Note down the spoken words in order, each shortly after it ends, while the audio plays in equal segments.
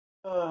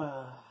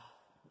Uh,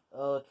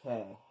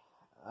 okay.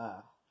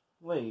 Uh,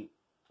 wait,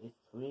 it's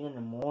 3 in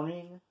the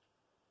morning?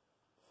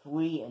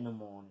 3 in the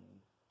morning.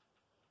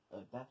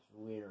 That's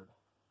weird.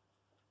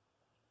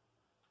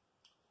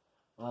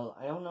 Well,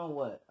 I don't know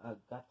what I've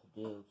got to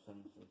do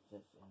since it's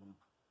just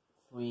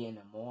 3 in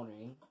the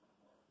morning.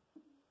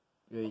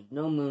 There's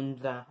no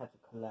moons that I have to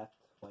collect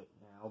right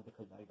now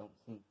because I don't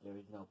think there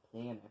is no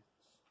planets.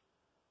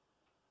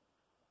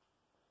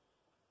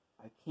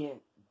 I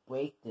can't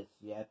break this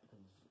yet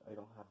because I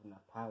don't have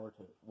enough power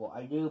to. Well,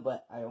 I do,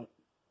 but I don't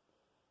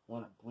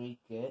want to break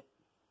it.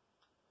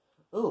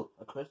 Ooh,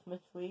 a Christmas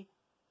tree?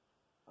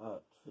 A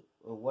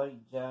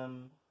white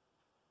gem,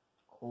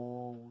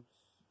 cold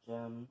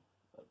gem,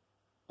 a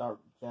dark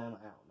gem.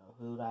 I don't know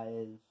who that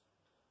is.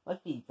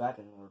 Must be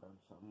Dragon Lord or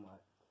something.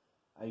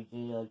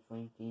 Isaiah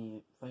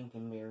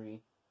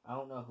Frankenberry. I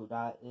don't know who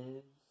that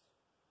is.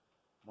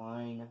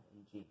 Mine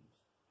and James.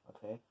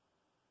 Okay.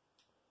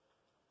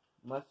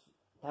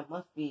 That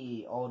must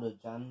be all the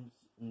gems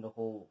in the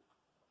whole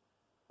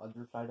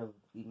other side of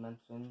the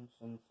dimensions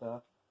and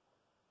stuff.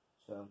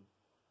 So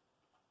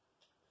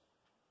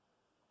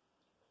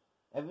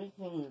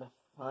everything is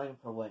fine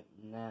for right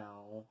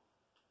now.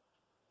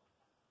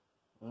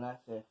 Unless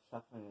if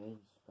something is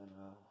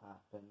gonna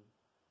happen.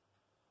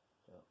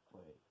 So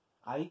wait.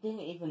 I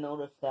didn't even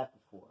notice that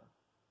before.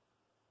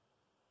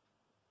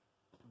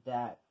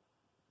 That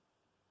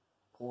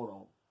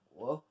portal.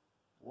 Whoa.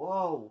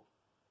 Whoa.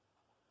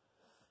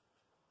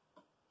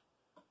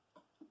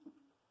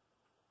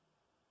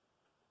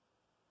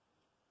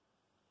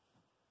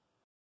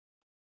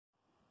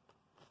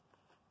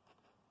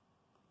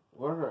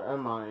 Where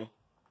am I?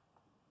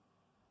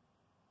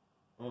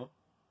 Huh?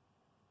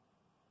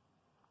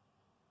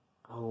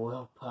 I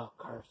will put a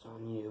curse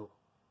on you.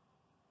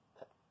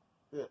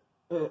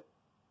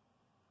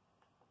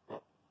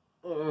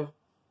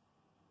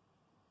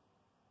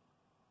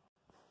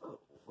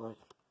 What's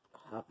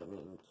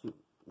happening to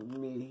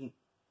me?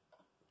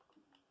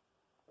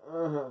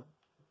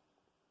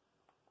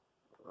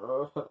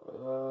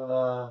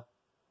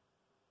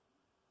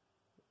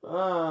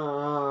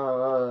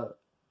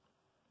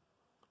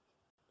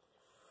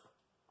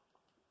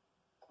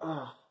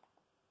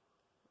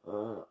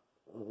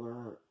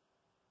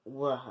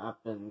 What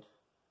happened?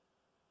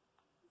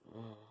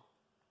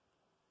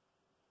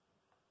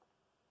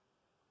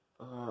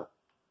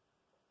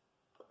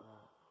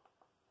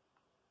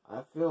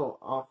 I feel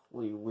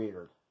awfully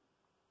weird.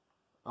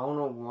 I don't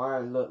know why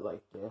I look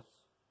like this.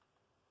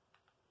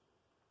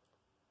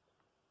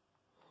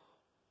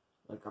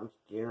 Like I'm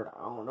scared.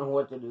 I don't know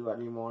what to do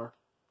anymore.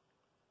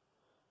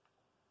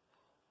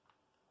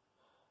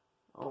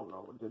 I don't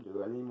know what to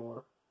do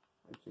anymore.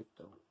 I just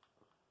don't.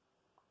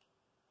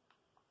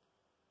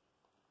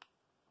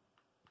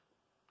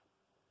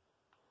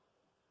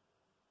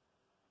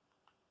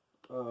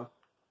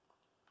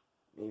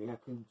 Maybe I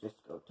could just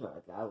go to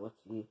a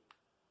galaxy.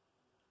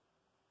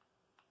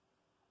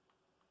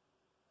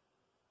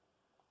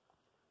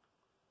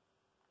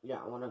 Yeah,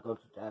 I want to go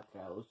to that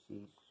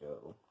galaxy,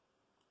 so.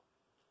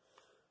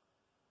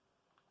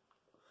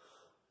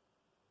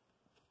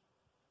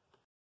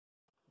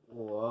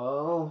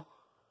 Whoa.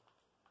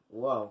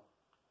 Whoa.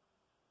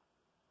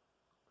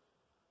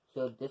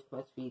 So this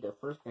must be the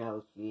first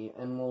galaxy,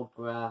 Emerald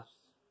Grass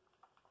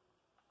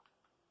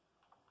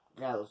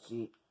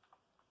Galaxy.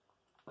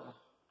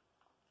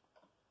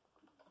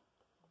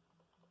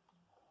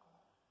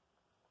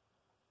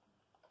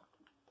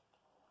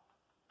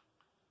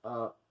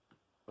 Uh,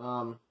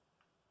 um.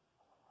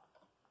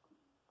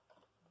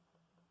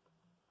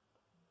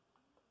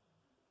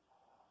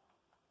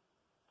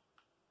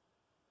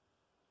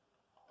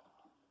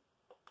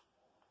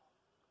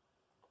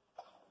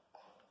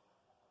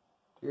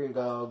 Here you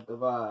go,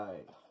 goodbye.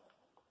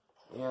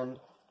 And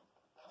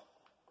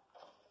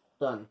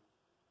done.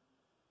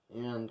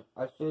 And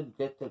I should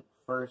get the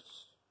first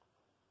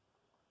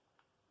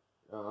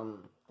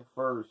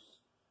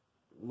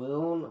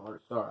moon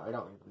or star, I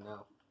don't even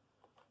know.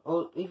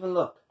 Oh, even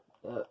look,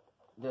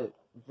 the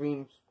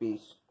dream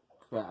space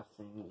craft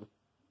thingy.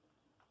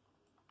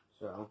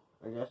 So,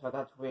 I guess I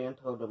got to wait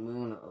until the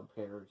moon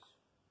appears.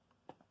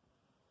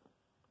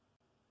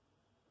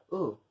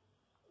 Ooh,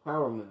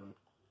 power moon.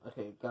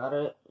 Okay, got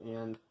it,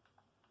 and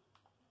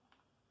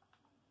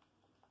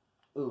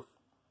oof.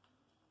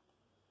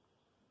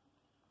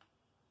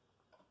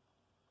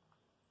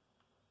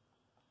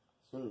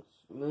 Since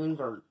moons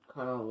are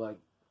kind of like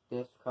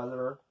this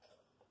color,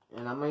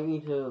 and I might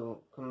need to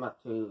come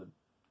back to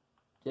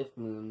this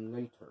moon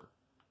later.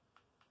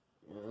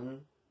 And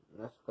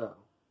let's go.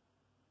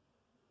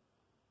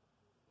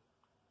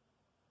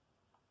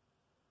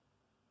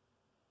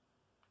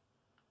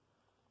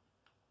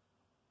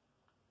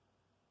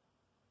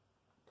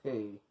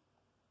 Okay.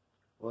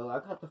 Well, I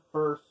got the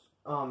first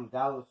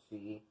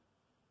galaxy,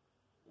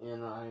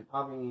 and I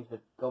probably need to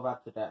go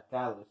back to that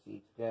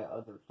galaxy to get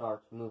other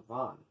stars to move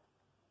on.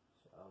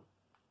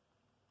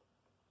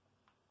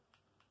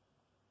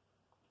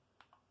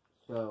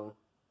 So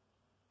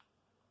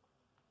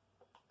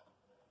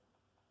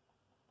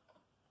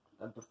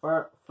at the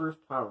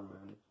first Power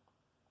Moon,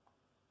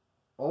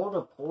 all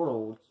the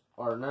portals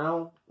are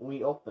now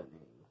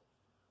reopening,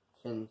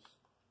 since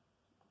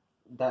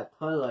that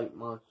Twilight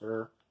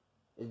monster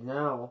is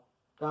now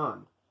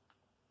gone.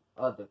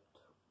 The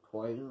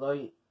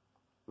Twilight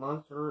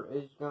monster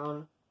is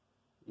gone?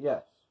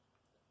 Yes.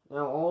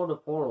 Now all the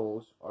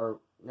portals are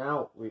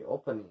now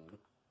reopening,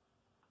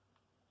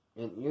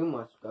 and you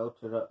must go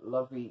to the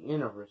Lovely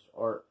Universe,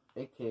 or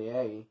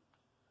aka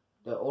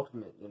the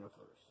Ultimate Universe,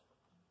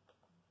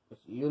 which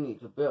you need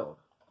to build.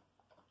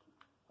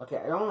 Okay,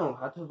 I don't know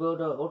how to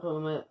build an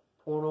Ultimate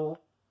portal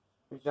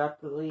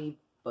exactly,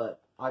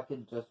 but I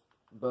could just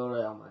build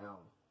it on my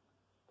own,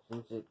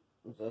 since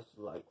it's just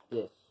like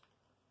this.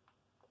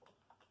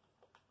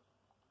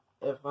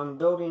 If I'm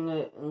building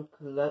it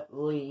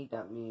incorrectly,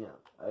 that means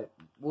it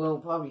will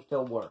probably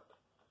still work.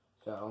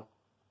 So,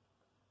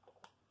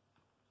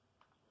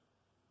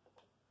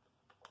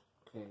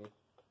 okay.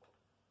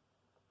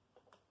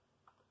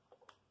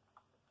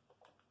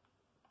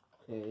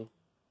 Okay.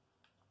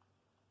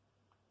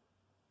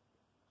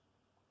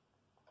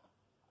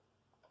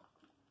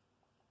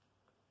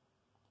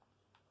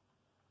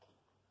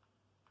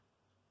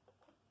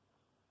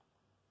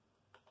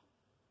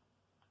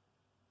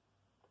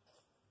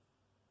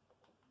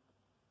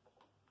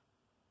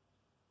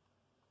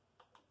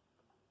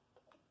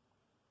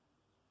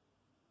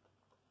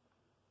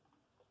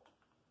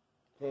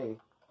 Okay.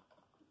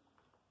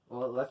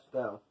 Well, let's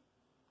go.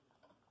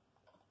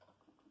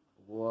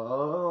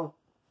 Whoa.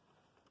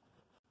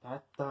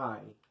 That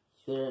guy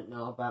shouldn't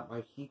know about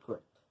my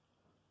secret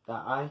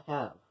that I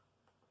have.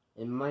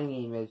 And my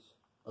name is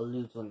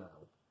Illusiono.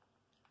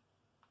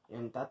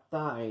 And that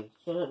guy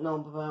shouldn't know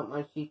about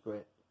my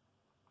secret.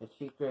 The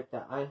secret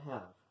that I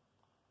have.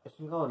 I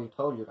think I already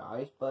told you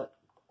guys, but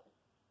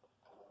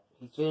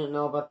he shouldn't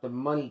know about the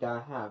money that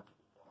I have.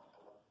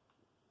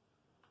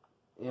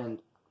 And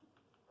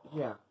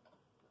yeah.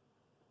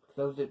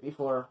 Close it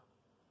before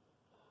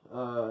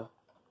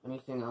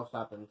anything else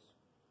happens.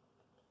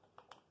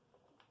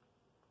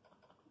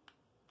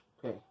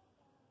 Okay.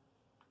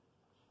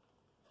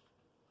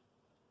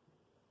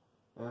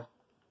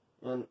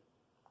 And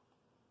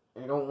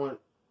I don't want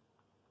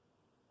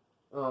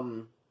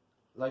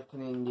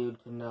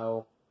LightningDude to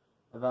know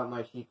about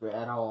my secret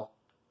at all.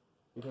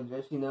 Because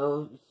if he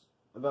knows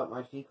about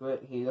my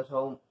secret, he will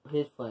tell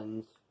his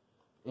friends,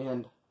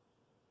 and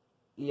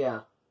yeah,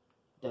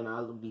 then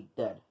I'll be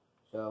dead.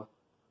 So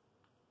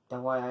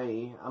that's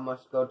why I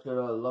must go to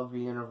the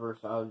Lovely Universe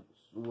as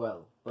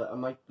well. But I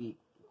might be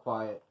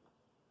quiet.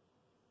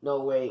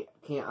 No, wait,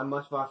 I can't. I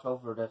must watch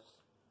over this,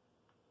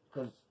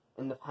 because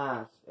in the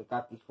past it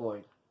got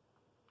destroyed.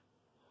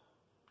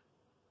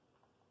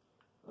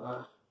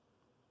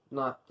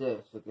 Not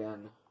this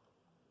again.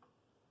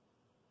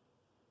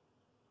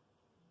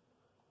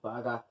 But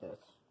I got this.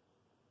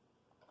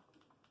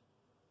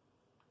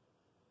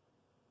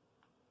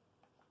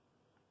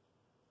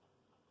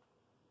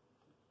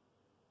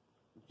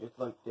 Just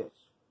like this.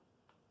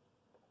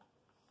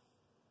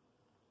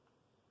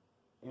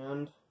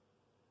 And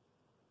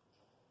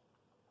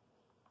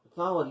it's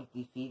not like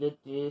he defeated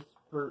this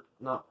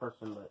not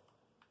person, but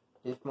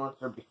this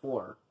monster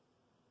before.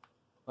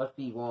 Must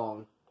be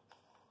wrong.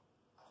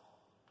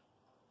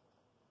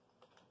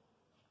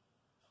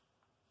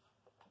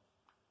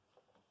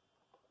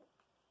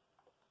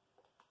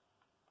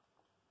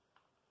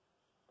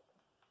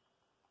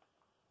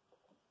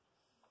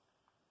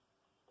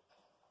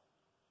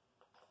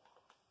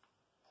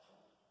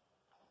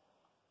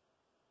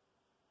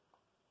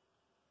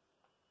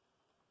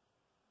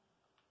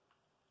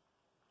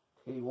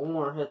 Okay, one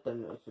more hit,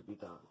 then it should be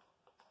done.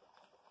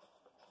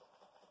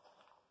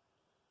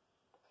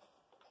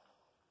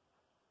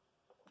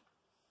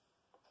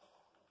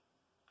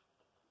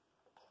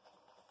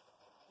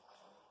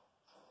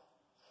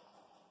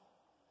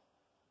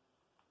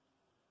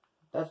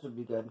 That should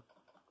be good.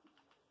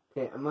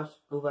 Okay, I must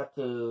go back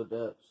to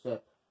the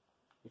ship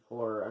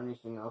before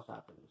anything else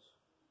happens.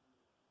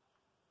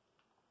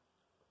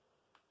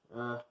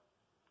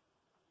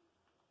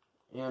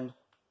 And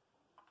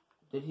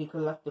did he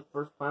collect the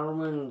first Power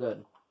Moon?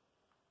 Good.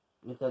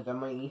 Because I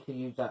might need to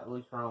use that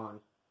later on.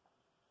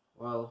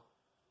 Well,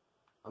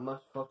 I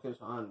must focus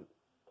on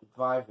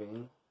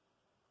driving.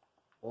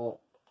 Well,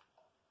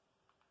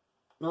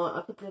 no,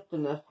 I could get the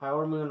next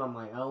Power Moon on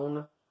my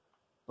own,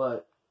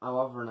 but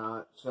however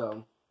not,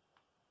 so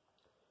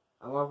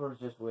however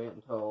just wait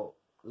until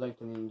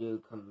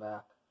LightningDude come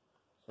back.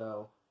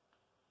 So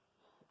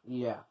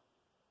yeah.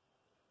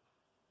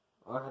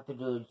 All I have to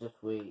do is just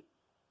wait.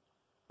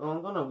 Oh,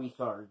 I'm gonna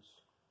recharge.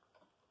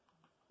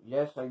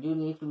 Yes, I do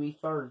need to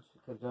recharge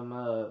because I'm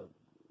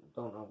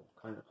don't know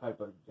what kind of type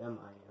of gem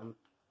I am.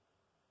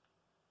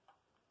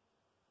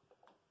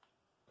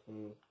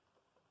 Okay.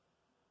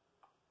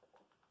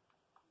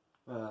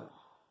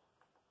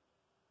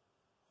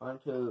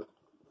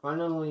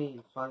 Finally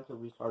trying to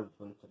recharge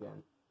once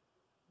again.